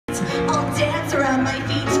hands around my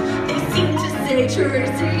feet. They seem to say,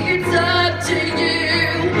 Tracy, it's up to you.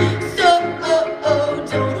 So,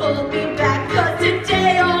 don't hold me back, 'cause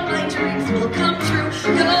today all my dreams will come true.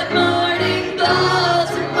 Good morning,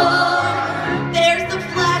 Baltimore. There's the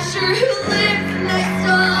flasher who lives next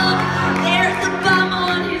door. There's the bum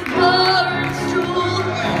on his barn stool.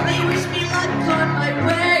 They wish me luck on my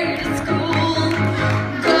way to school.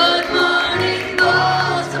 Good morning,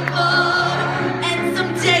 Baltimore. And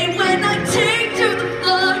someday when I take to the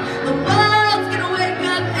floor, the world's gonna wake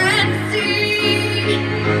up and see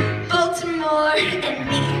Baltimore and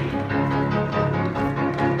me.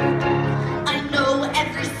 I know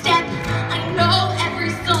every step, I know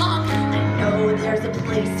every song. I know there's a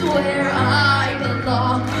place where I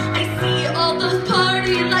belong. I see all those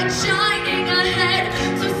party lights shining ahead.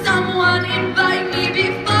 So someone invite me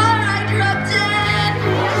before I drop dead.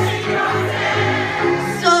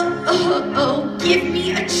 So, give me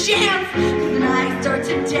a chance. When I start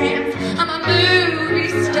to dance, I'm a movie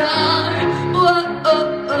star.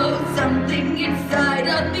 Whoa, something inside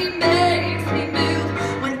of me makes me move.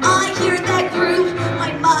 When I hear that groove,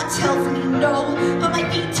 my mind tells me no, but my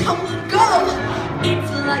feet tell me go.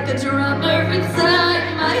 It's like a drummer inside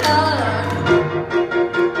my heart.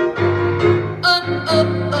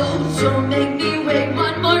 Don't make me wait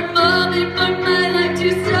one more moment for my life to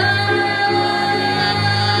start.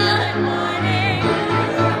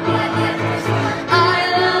 I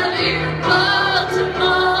love you,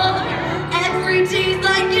 Baltimore. Every day's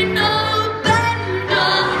like an open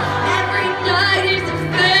door. Every night is a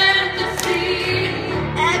fantasy.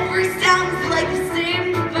 Every sound's like a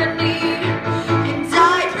symphony. And I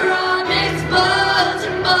promise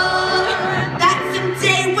Baltimore that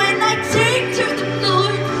someday when I take to the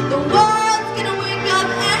floor, the world's gonna wake up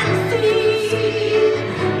and see.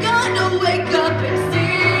 Gonna wake up and see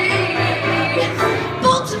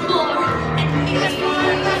Baltimore and me.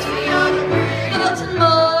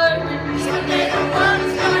 Baltimore and me. Someday the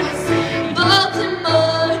world's gonna see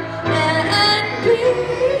Baltimore and me.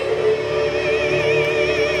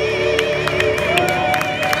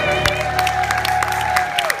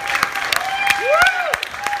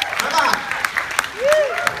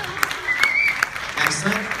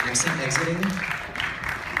 Excellent, excellent exiting.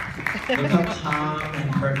 Look how calm and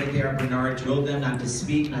perfect they are. Bernard drilled them not to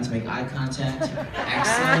speak, not to make eye contact.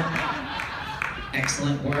 Excellent,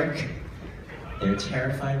 excellent work. They're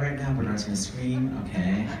terrified right now. Bernard's gonna scream,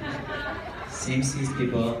 okay. Same sees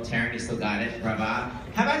people. Taryn, you still got it, brava.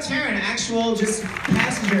 How about Taryn, actual just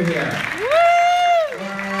passenger here?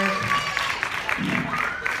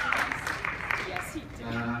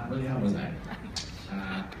 Where the hell was I? I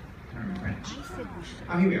don't remember French.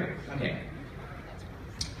 Oh, here we are. Okay.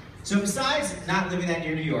 So besides not living that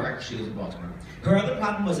near New York, she lives in Baltimore, her other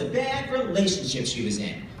problem was a bad relationship she was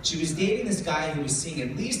in. She was dating this guy who was seeing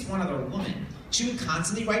at least one other woman. She would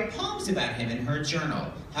constantly write poems about him in her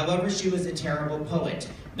journal. However, she was a terrible poet.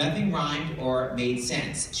 Nothing rhymed or made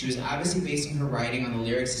sense. She was obviously basing her writing on the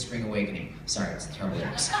lyrics of Spring Awakening. Sorry, it's terrible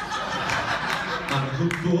lyrics. Who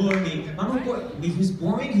bore me? Mama who bore me, who's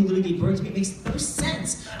boring, who literally gave birth to me. It makes no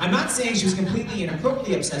sense. I'm not saying she was completely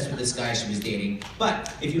inappropriately obsessed with this guy she was dating,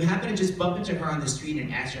 but if you happen to just bump into her on the street and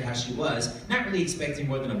ask her how she was, not really expecting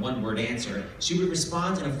more than a one-word answer, she would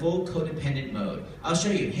respond in a full codependent mode. I'll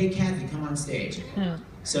show you. Hey, Kathy, come on stage.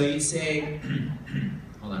 So you'd say,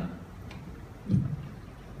 hold on.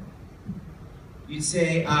 You'd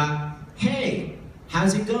say, hey,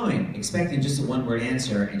 how's it going? Expecting just a one-word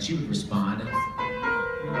answer, and she would respond,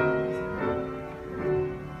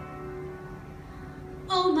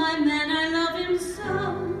 oh, my man, I love him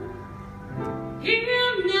so.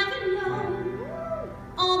 He'll never know.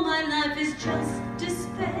 All my life is just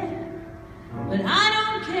despair. But I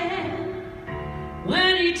don't care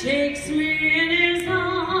when he takes me in his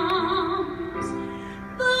arms.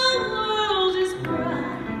 The world is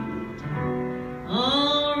bright,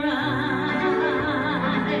 all right.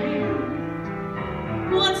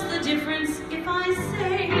 What's the difference if I say